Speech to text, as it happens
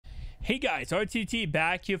Hey guys, RTT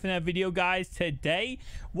back here for another video, guys. Today,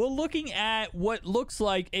 we're looking at what looks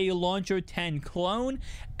like a Launcher 10 clone,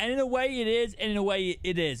 and in a way it is, and in a way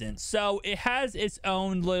it isn't. So it has its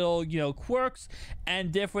own little, quirks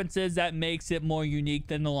and differences that makes it more unique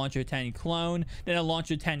than the Launcher 10 clone,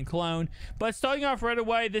 But starting off right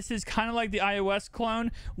away, this is kind of like the iOS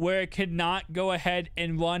clone, where it could not go ahead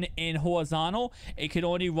and run in horizontal. It could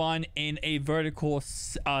only run in a vertical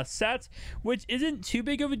set, which isn't too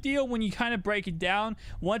big of a deal when you kind of break it down.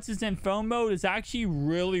 Once it's in phone mode, it's actually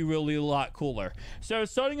really a lot cooler. So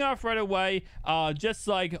starting off right away, just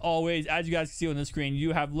like always, as you guys can see on the screen,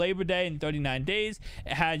 you have Labor Day in 39 days.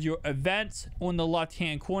 It has your events on the left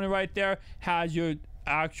hand corner right there, has your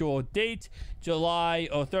actual date,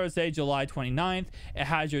 Thursday, July 29th. It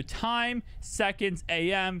has your time, seconds,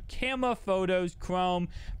 AM, camera, photos, Chrome,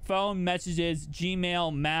 phone, messages,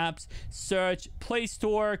 Gmail, maps, search, Play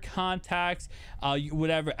Store, contacts,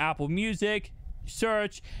 whatever, Apple Music,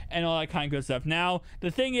 search, and all that kind of good stuff. Now,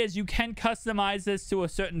 the thing is, you can customize this to a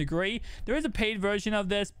certain degree. There is a paid version of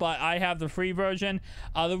this, but I have the free version.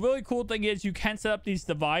 The really cool thing is you can set up these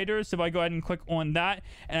dividers. So if I go ahead and click on that,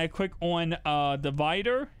 and I click on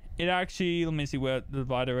divider, it actually, let me see where the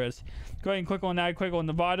divider is. Go ahead and click on that, click on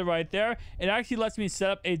divider right there. It actually lets me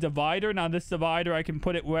set up a divider. Now this divider, I can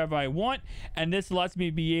put it wherever I want, and this lets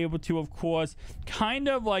me be able to, of course, kind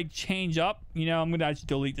of like change up. I'm gonna actually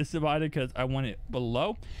delete this divider because I want it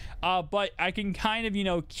below. But I can kind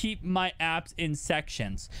of, keep my apps in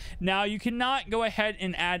sections. Now you cannot go ahead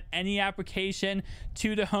and add any application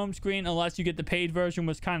to the home screen unless you get the paid version,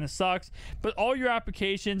 which kind of sucks. But all your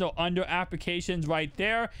applications are under applications right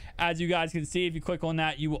there. As you guys can see, if you click on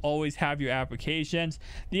that, you will always have your applications.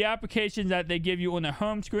 The applications that they give you on the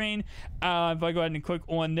home screen, if I go ahead and click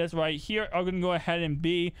on this right here, are going to go ahead and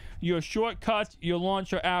be your shortcuts, your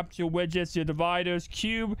launcher apps, your widgets, your dividers,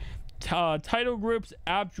 cube, title groups,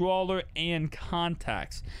 app drawer, and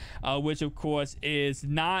contacts, which of course is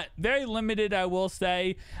not very limited, I will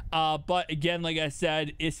say, but again, like I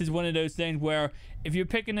said, this is one of those things where if you're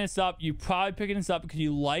picking this up, you're probably picking this up because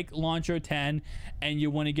you like Launcher 10 and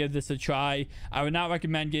you want to give this a try. I would not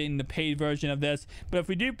recommend getting the paid version of this, but if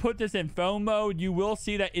we do put this in phone mode, you will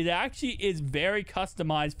see that it actually is very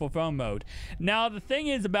customized for phone mode. Now the thing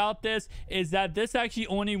is about this is that this actually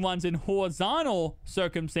only runs in horizontal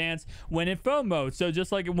circumstance when in phone mode. So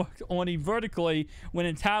just like it works only vertically when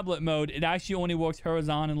in tablet mode, it actually only works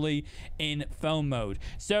horizontally in phone mode.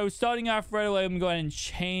 So starting off right away, I'm gonna go ahead and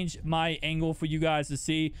change my angle for you guys to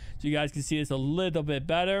see, so you guys can see this a little bit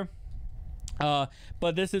better.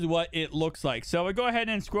 But this is what it looks like. So I go ahead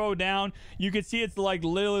and scroll down. You can see it's like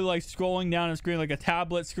literally like scrolling down the screen like a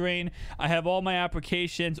tablet screen. I have all my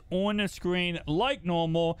applications on the screen like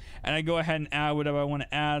normal, and I go ahead and add whatever I want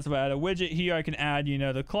to add. So if I add a widget here, I can add,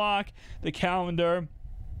 the clock, the calendar,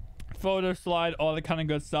 photo slide, all the kind of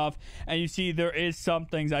good stuff. And you see there is some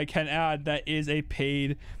things I can add that is a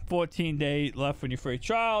paid 14-day left when your free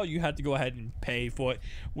trial. You have to go ahead and pay for it,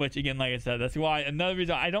 which again, like I said, that's why another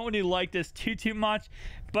reason I don't really like this too much,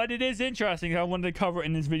 but it is interesting. I wanted to cover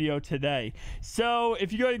in this video today. So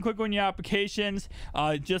if you go ahead and click on your applications,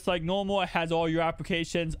 just like normal, it has all your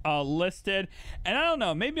applications listed. And I don't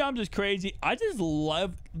know, maybe I'm just crazy, I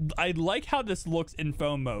like how this looks in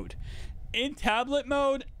phone mode. In tablet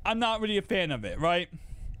mode, I'm not really a fan of it, right?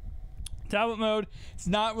 Tablet mode, it's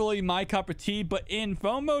not really my cup of tea, but in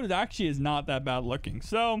phone mode, it actually is not that bad looking.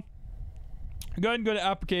 So go ahead and go to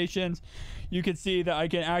applications. You can see that I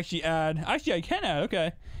can actually add, I can add,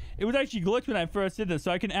 okay. It was actually glitched when I first did this,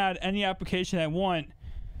 so I can add any application I want.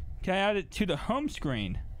 Can I add it to the home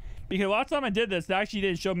screen? Because last time I did this, it actually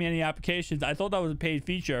didn't show me any applications. I thought that was a paid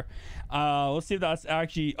feature. Let's see if that's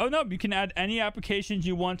actually... Oh, no, you can add any applications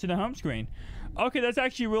you want to the home screen. Okay, that's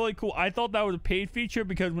actually really cool. I thought that was a paid feature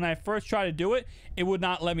because when I first tried to do it, it would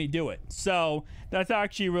not let me do it. So that's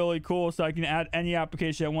actually really cool. So I can add any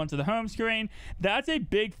application I want to the home screen. That's a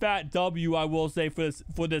big fat W, I will say,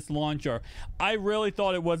 for this launcher. I really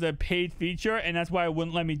thought it was a paid feature, and that's why it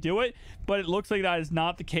wouldn't let me do it. But it looks like that is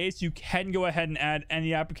not the case. You can go ahead and add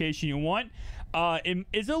any application you want.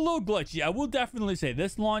 It's a little glitchy. I will definitely say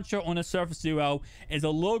this launcher on a Surface Duo is a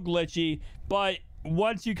little glitchy, but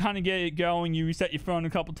once you kind of get it going, you reset your phone a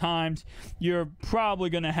couple times, you're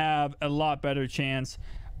probably going to have a lot better chance.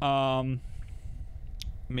 Let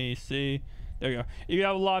me see. There you go. You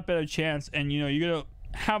have a lot better chance, and you're going to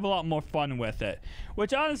have a lot more fun with it,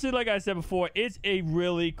 which honestly, like I said before, it's a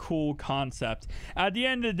really cool concept. At the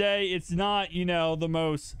end of the day, it's not, the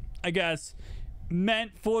most, I guess,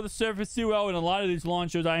 meant for the Surface Duo, and a lot of these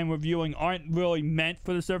launchers I am reviewing aren't really meant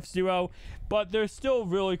for the Surface Duo, but they're still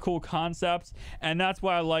really cool concepts, and that's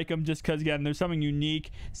why I like them, just because, again, there's something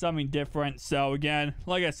unique, something different. So again,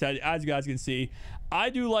 like I said, as you guys can see, I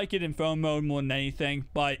do like it in phone mode more than anything,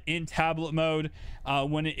 but in tablet mode,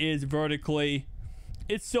 when it is vertically,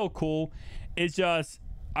 it's still cool. It's just,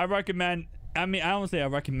 I recommend, I mean, I don't say I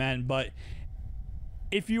recommend, but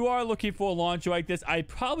if you are looking for a launcher like this, I'd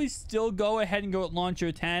probably still go ahead and go with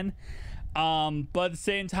Launcher 10. But at the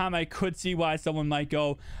same time, I could see why someone might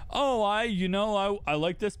go, oh, I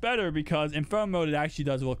like this better, because in phone mode, it actually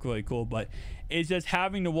does look really cool. But it's just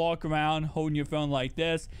having to walk around holding your phone like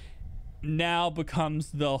this now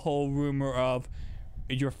becomes the whole rumor of,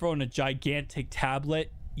 is your phone a gigantic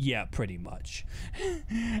tablet? Yeah, pretty much.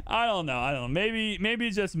 I don't know. Maybe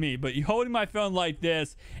it's just me, but holding my phone like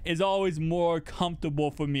this is always more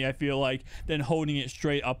comfortable for me, I feel like, than holding it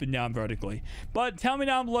straight up and down vertically. But tell me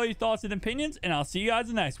down below your thoughts and opinions, and I'll see you guys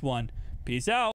in the next one. Peace out.